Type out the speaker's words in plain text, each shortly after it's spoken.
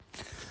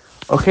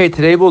Okay,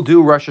 today we'll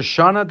do Rosh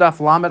Hashanah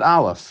Daf Lamed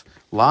Aleph.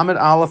 Lamed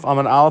Aleph,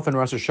 Amud Aleph, and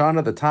Rosh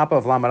Hashanah. The top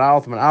of Lamed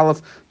Aleph, Amud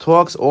Aleph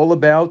talks all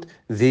about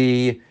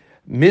the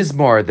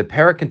Mizmor, the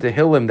Perek and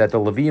Tehillim that the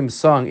Levium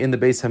sung in the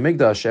Beis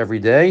Hamikdash every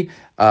day,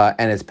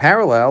 and it's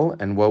parallel.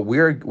 And where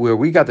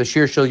we got the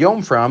Shir Shel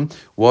Yom from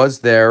was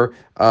their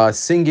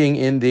singing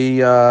in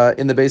the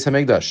Beis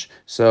Hamikdash.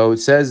 So it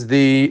says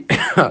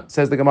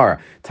says the Gemara.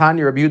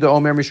 Tanya Rabbi Yehuda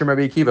Omer Mishum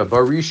Rabbi Akiva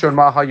Barishon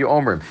Mahayu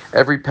Omrim.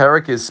 Every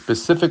perek is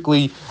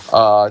specifically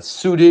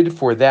suited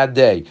for that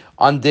day.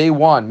 On day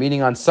one,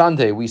 meaning on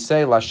Sunday, we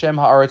say Lashem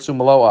Haaretz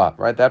Umaloa.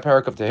 Right, that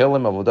perek of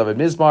Tehillim of David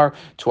Mizmar.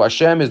 To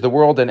Hashem is the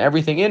world and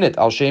everything in it.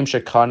 Al Shem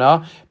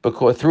Shekana,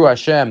 because through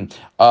Hashem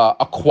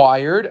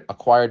acquired.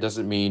 Acquired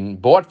doesn't mean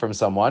bought from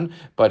someone,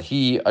 but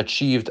he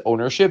achieved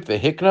ownership.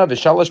 V'hikna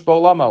v'shalash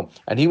bolamo,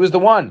 and he was the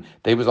one.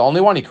 He was the only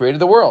one. He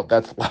created the world.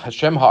 That's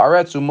Hashem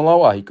Haaretz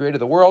Umaloa. He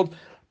created the world.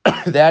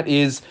 That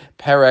is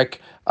perek,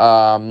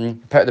 the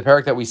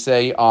perek that we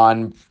say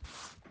on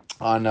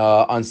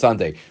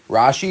Sunday.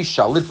 Rashi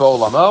shalit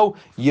ba'olamo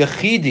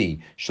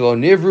yechidi shelo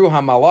nivru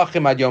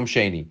hamalachim ad yom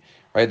sheni.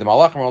 Right, the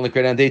malachim are only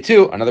created on day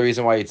 2. Another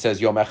reason why it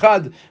says Yom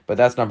Echad, but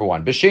that's number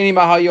 1. B'sheni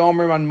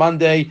mahayomrim on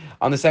Monday,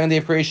 on the second day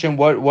of creation.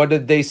 What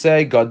did they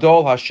say?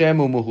 Gadol Hashem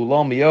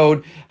umuhulam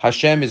miyod.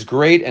 Hashem is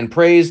great and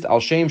praised.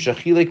 Al Shem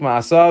shechilik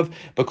ma'asav,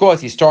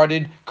 because he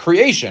started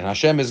creation.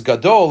 Hashem is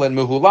Gadol and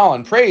muhulal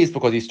and praised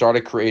because he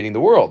started creating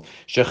the world.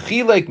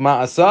 Shechilik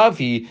ma'asav,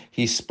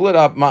 he split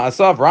up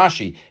ma'asav.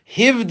 Rashi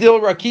Hivdil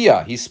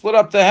Rakia, he split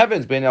up the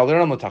heavens, ben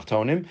elderam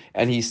l'tachtonim,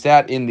 and he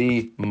sat in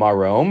the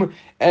marom,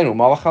 and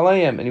umalach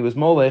aleim, and he was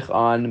molech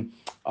on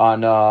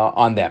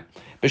them.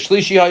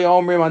 B'shlishi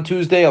hayomrim, on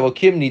Tuesday,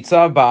 Elokim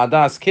nitzav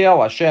ba'adas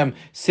kel, Hashem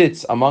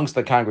sits amongst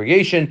the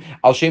congregation.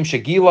 Al shem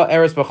shegila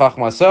eretz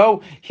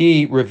b'chachmaso,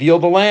 he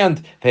revealed the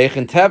land.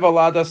 Ve'echin teva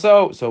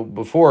la'adaso, so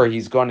before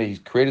he's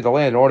created the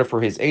land in order for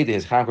his aid,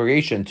 his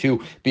congregation,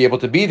 to be able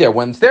to be there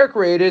when they're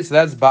created. So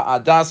that's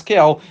ba'adas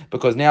kel,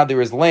 because now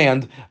there is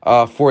land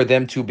for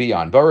them to be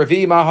on.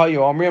 Ba'revi maha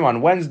yomrim,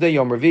 on Wednesday,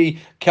 Yom Revi,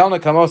 kel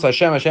nekamos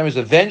Hashem, Hashem is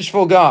a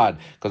vengeful God,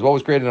 because what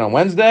was created on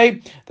Wednesday?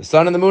 The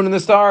sun and the moon and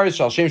the stars.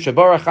 Shal shem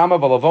shabarach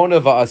hama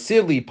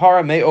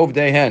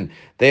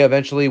they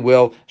eventually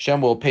will,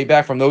 Hashem will pay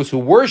back from those who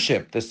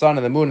worship the sun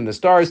and the moon and the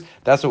stars.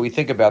 That's what we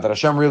think about, that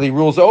Hashem really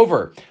rules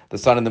over the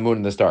sun and the moon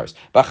and the stars.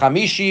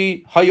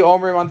 B'chamishi hayu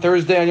omrim, on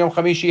Thursday, on Yom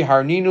Chamishi,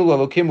 harninu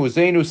l'elokim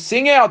uzeinu,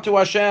 sing out to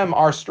Hashem,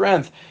 our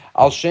strength.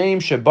 Al Shem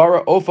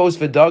shebara ofos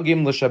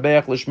v'dagim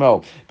l'shabeach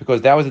l'shmo,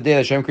 because that was the day that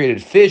Hashem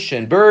created fish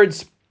and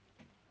birds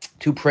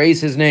to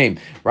praise his name.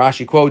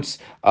 Rashi quotes,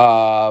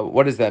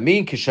 what does that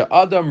mean?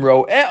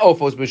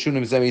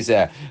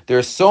 There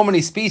are so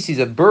many species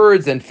of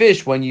birds and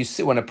fish.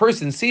 When a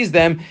person sees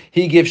them,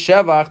 he gives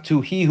shevach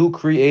to he who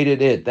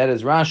created it. That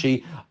is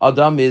Rashi.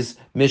 Adam is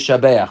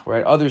mishabeach,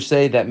 right? Others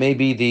say that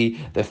maybe the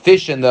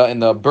fish and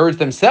the birds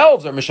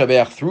themselves are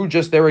mishabeach through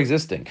just their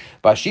existing.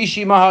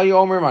 Bashishi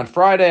mahayomrim, on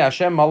Friday,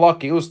 Hashem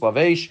malach geus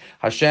lavesh.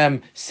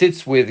 Hashem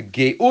sits with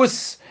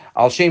geus.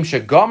 Al Shem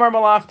Shegamar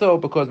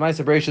Malachto, because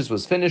Ma'aseh Bereishis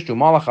was finished,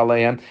 Umalach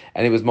Aleim,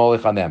 and he was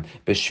Molech on them.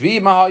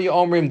 B'Shvi Mahal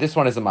Yomrim, this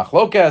one is a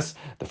Machlokes.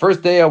 The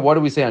first day of, what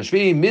do we say on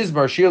Shvi?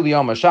 Mizmar Shir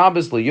Liyom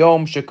HaShabbos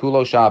Liyom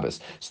Shekulo Shabbos.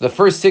 So the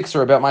first 6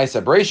 are about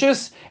Ma'aseh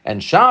Bereishis,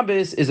 and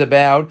Shabbos is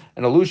about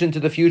an allusion to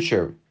the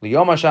future.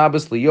 Liyom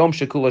HaShabbos Liyom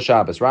Shekulo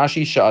Shabbos.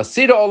 Rashi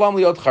Sha'asida Olam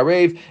Liot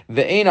Charev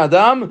Ve'ein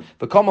Adam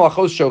V'Kol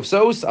Malachos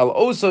Shovsos Al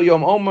Oso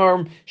Yom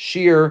Omer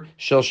Shir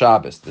Shel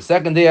Shabbos. The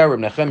second day, Reb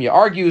Nechemya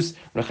argues.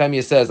 Reb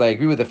Nechemya says, I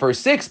agree with the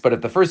first 6, but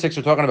if the first 6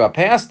 are talking about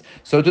past,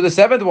 so to the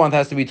 7th one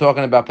has to be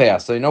talking about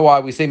past. So you know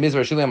why we say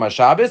Mizmar Shir Liyom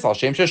HaShabbos Al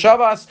Shem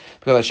Sheshavas?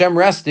 Because Hashem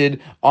rested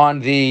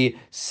on the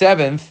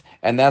 7th,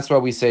 and that's why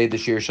we say the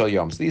Shir Shel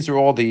Yom. So these are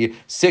all the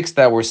 6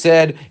 that were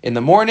said in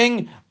the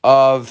morning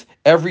of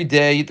every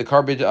day. The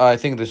Karbid, I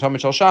think the Shomit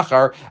Shel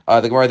Shachar,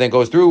 the Gemara then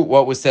goes through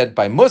what was said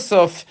by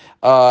Musaf,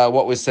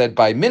 what was said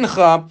by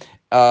Mincha.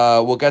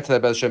 We'll get to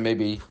that, B'ezras Hashem,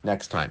 maybe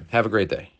next time. Have a great day.